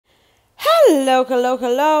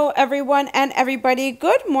Hello, everyone and everybody.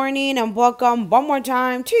 Good morning and welcome one more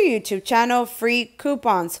time to YouTube channel Free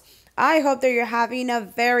Coupons. I hope that you're having a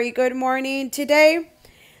very good morning today.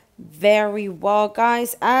 Very well,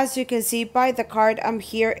 guys. As you can see by the card, I'm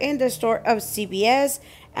here in the store of CVS,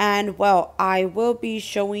 and well, I will be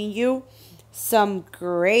showing you some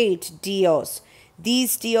great deals.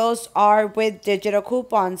 These deals are with digital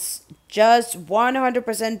coupons, just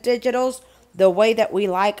 100% digitals, the way that we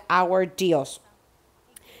like our deals.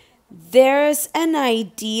 There's an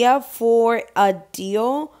idea for a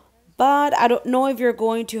deal, but I don't know if you're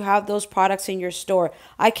going to have those products in your store.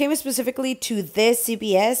 I came specifically to this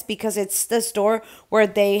CVS because it's the store where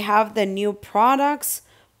they have the new products,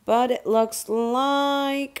 but it looks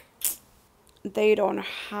like they don't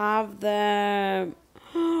have them.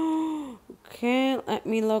 Okay, let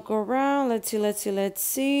me look around. Let's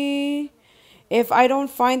see. If I don't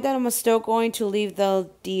find them, I'm still going to leave the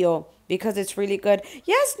deal because it's really good.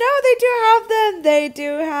 Yes, no, they do have them. They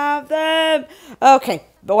do have them. Okay,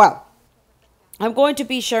 but well, I'm going to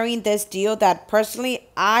be sharing this deal that personally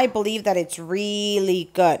I believe that it's really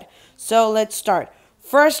good. So let's start.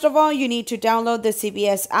 First of all, you need to download the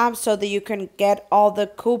CVS app so that you can get all the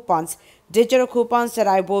coupons, digital coupons that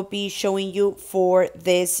I will be showing you for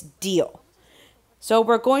this deal. So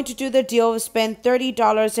we're going to do the deal of spend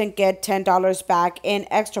 $30 and get $10 back in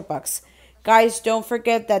extra bucks. Guys, don't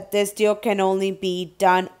forget that this deal can only be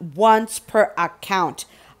done once per account.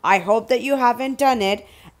 I hope that you haven't done it.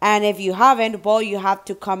 And if you haven't, well, you have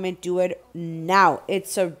to come and do it now.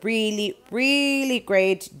 It's a really, really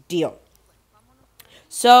great deal.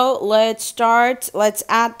 So let's start. Let's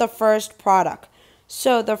add the first product.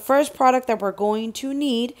 So the first product that we're going to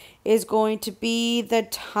need is going to be the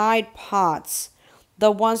Tide Pods. The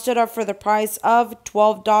ones that are for the price of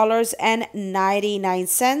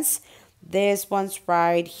 $12.99. This one's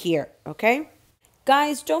right here, okay?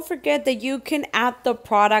 Guys, don't forget that you can add the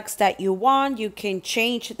products that you want. You can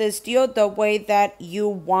change this deal the way that you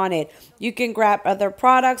want it. You can grab other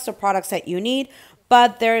products, the products that you need,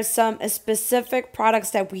 but there's some specific products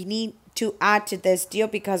that we need to add to this deal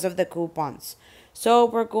because of the coupons. So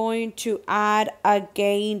we're going to add a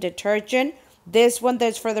Gain detergent. This one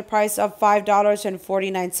that's for the price of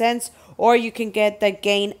 $5.49, or you can get the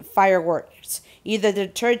Gain Fireworks, either the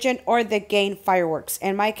detergent or the Gain Fireworks.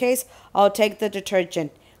 In my case, I'll take the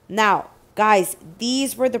detergent. Now, guys,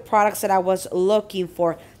 these were the products that I was looking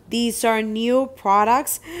for. These are new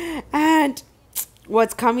products, and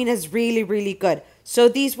what's coming is really, really good. So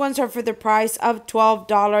these ones are for the price of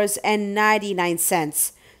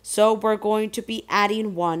 $12.99. So we're going to be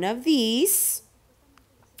adding one of these.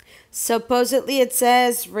 Supposedly it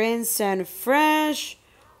says rinse and fresh,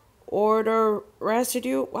 order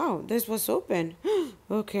residue. Wow, this was open.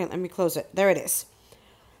 Okay, let me close it. There it is.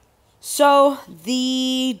 So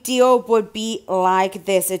the deal would be like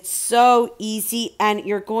this. It's so easy, and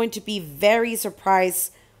you're going to be very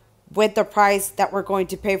surprised with the price that we're going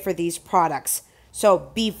to pay for these products.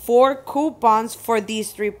 So before coupons for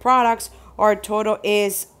these three products, our total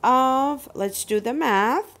is of, let's do the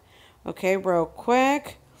math. Okay, real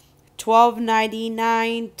quick.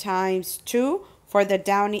 $12.99 times 2 for the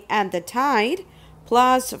Downy and the Tide,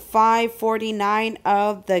 plus $5.49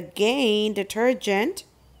 of the Gain detergent.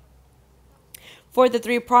 For the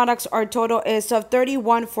three products, our total is of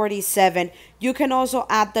 $31.47. You can also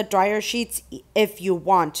add the dryer sheets if you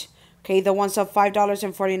want. Okay, the ones of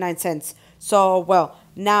 $5.49. So, well,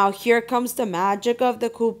 now here comes the magic of the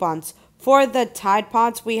coupons. For the Tide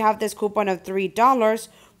Pods, we have this coupon of $3.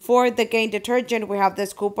 For the Gain detergent, we have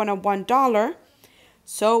this coupon of $1.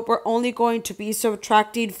 So we're only going to be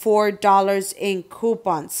subtracting $4 in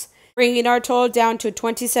coupons, bringing our total down to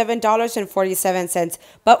 $27.47.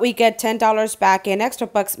 But we get $10 back in extra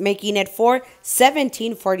bucks, making it for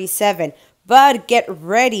 $17.47. But get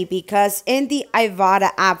ready, because in the IBOTTA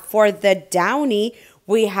app for the Downy,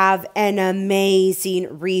 we have an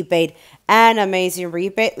amazing rebate.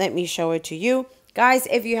 Let me show it to you. Guys,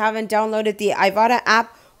 if you haven't downloaded the IBOTTA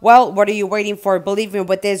app, well, what are you waiting for? Believe me,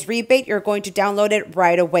 with this rebate, you're going to download it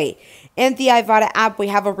right away. In the IBOTTA app, we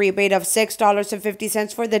have a rebate of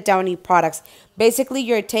 $6.50 for the Downy products. Basically,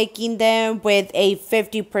 you're taking them with a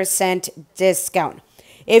 50% discount.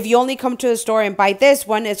 If you only come to the store and buy this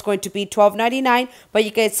one, it's going to be $12.99, but you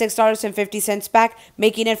get $6.50 back,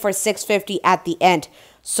 making it for $6.50 at the end.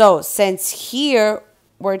 So since here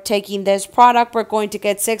we're taking this product, we're going to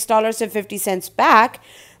get $6.50 back,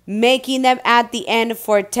 making them at the end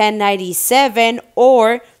for $10.97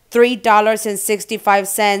 or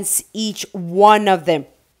 $3.65 each one of them.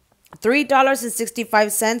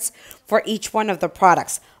 $3.65 for each one of the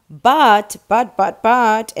products. But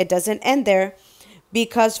it doesn't end there,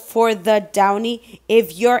 because for the Downy,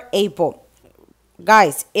 if you're able,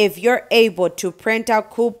 guys, if you're able to print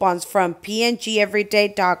out coupons from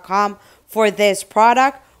pngeveryday.com for this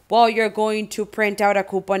product, well, you're going to print out a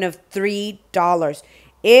coupon of $3.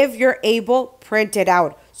 If you're able, print it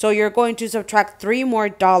out. So you're going to subtract $3 more,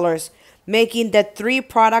 making the 3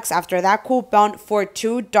 products after that coupon for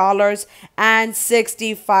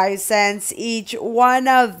 $2.65 each one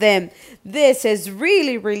of them. This is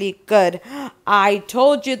really, really good. I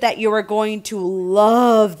told you that you were going to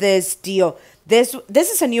love this deal. This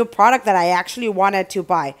is a new product that I actually wanted to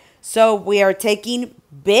buy. So we are taking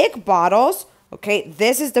big bottles. Okay,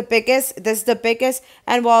 this is the biggest,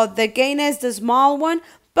 and well, the Gain is the small one,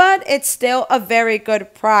 but it's still a very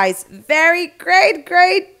good price. Very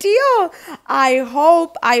great deal. I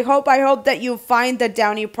hope that you find the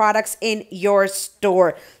Downy products in your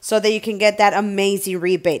store so that you can get that amazing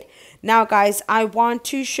rebate. Now, guys, I want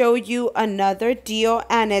to show you another deal,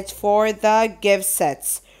 and it's for the gift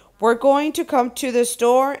sets. We're going to come to the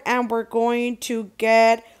store and we're going to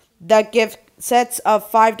get the gift sets of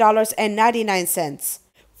 $5.99.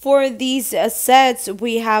 For these sets,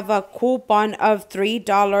 we have a coupon of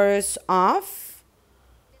 $3 off.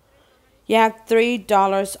 Yeah,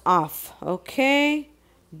 $3 off. Okay.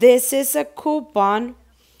 This is a coupon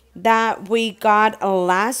that we got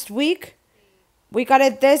last week. We got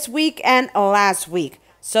it this week and last week.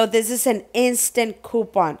 So this is an instant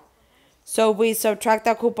coupon. So we subtract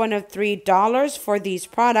a coupon of $3 for these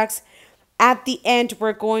products. At the end,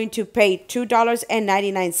 we're going to pay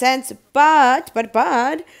 $2.99, but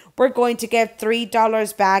we're going to get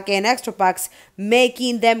 $3 back in extra bucks,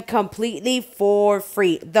 making them completely for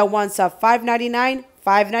free. The ones of $5.99,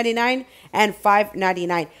 $5.99, and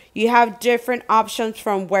 $5.99. You have different options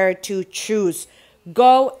from where to choose.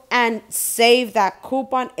 Go and save that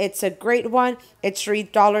coupon. It's a great one. It's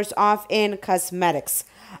 $3 off in cosmetics.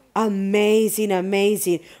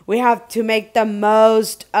 Amazing. We have to make the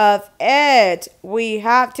most of it. We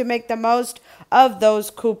have to make the most of those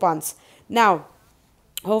coupons. Now,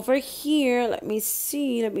 over here, let me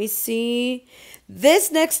see.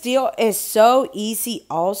 This next deal is so easy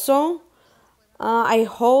also. I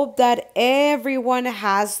hope that everyone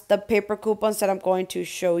has the paper coupons that I'm going to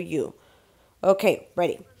show you. Okay,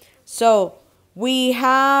 ready. So we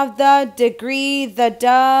have the Degree, the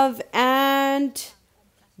Dove, and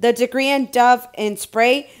the Degree and Dove in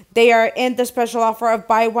spray. They are in the special offer of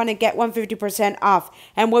buy one and get one 50% off.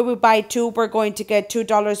 And when we buy 2, we're going to get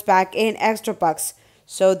 $2 back in extra bucks.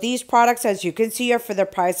 So these products, as you can see, are for the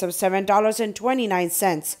price of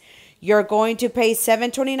 $7.29. You're going to pay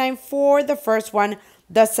 $7.29 for the first one.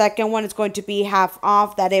 The second one is going to be half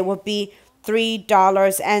off. That it will be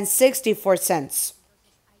 $3.64.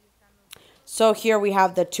 So here we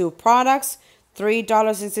have the 2 products.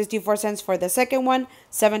 $3.64 for the second one,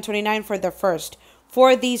 $7.29 for the first.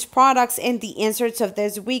 For these products in the inserts of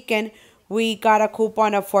this weekend, we got a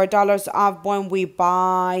coupon of $4 off when we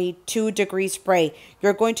buy 2 Degree spray.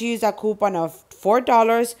 You're going to use that coupon of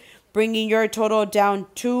 $4, bringing your total down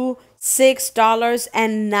to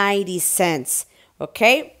 $6.90.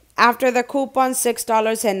 Okay? After the coupon,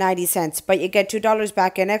 $6.90, but you get $2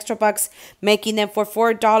 back in extra bucks, making them for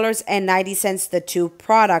 $4.90 the 2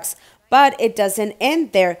 products. But it doesn't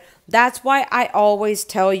end there. That's why I always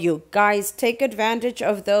tell you, guys, take advantage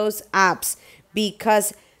of those apps,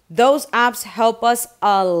 because those apps help us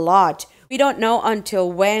a lot. We don't know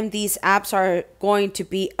until when these apps are going to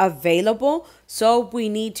be available, so we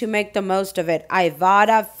need to make the most of it.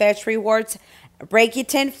 IBOTTA, Fetch Rewards,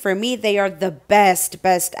 Rakuten, for me, they are the best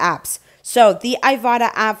apps. So the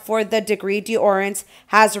IBOTTA app for the Degree deodorants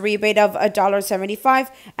has a rebate of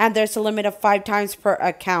 $1.75, and there's a limit of 5 times per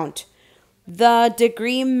account. The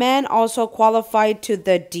Degree men also qualified to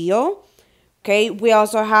the deal. Okay, we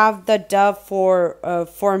also have the Dove for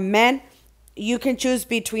men. You can choose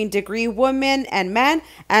between Degree women and men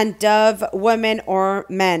and Dove women or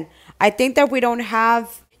men. I think that we don't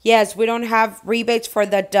have rebates for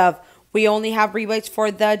the Dove. We only have rebates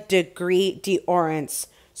for the Degree deodorants.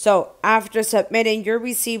 So after submitting your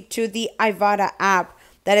receipt to the IBOTTA app,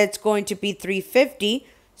 that it's going to be $3.50.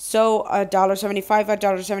 So $1.75,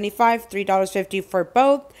 $1.75, $3.50 for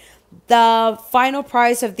both. The final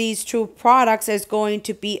price of these 2 products is going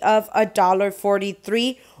to be of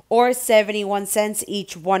 $1.43 or 71 cents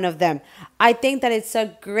each one of them. I think that it's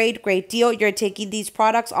a great deal. You're taking these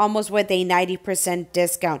products almost with a 90%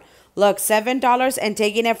 discount. Look, $7 and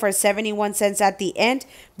taking it for 71 cents at the end.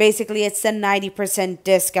 Basically, it's a 90%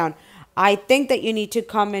 discount. I think that you need to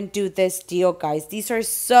come and do this deal, guys. These are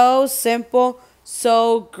so simple,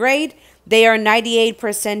 so great. They are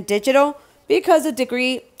 98% digital because a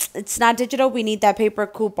degree, it's not digital. We need that paper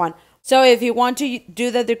coupon. So if you want to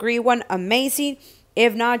do the degree one, amazing.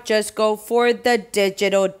 If not, just go for the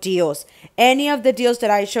digital deals. Any of the deals that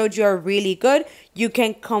I showed you are really good. You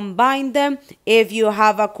can combine them if you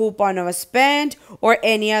have a coupon of a spend or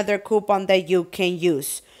any other coupon that you can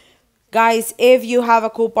use. Guys, if you have a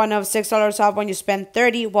coupon of $6 off when you spend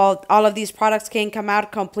 $30, well, all of these products can come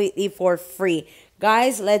out completely for free.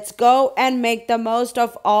 Guys, let's go and make the most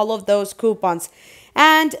of all of those coupons.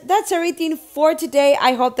 And that's everything for today.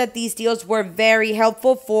 I hope that these deals were very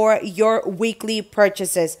helpful for your weekly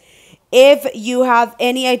purchases. If you have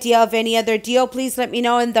any idea of any other deal, please let me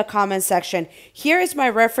know in the comment section. Here is my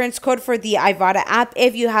reference code for the IBOTTA app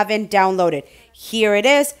if you haven't downloaded. Here it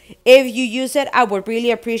is. If you use it, I would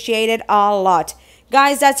really appreciate it a lot.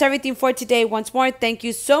 Guys, that's everything for today. Once more, thank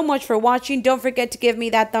you so much for watching. Don't forget to give me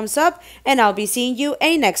that thumbs up, and I'll be seeing you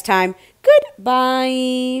next time.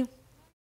 Goodbye.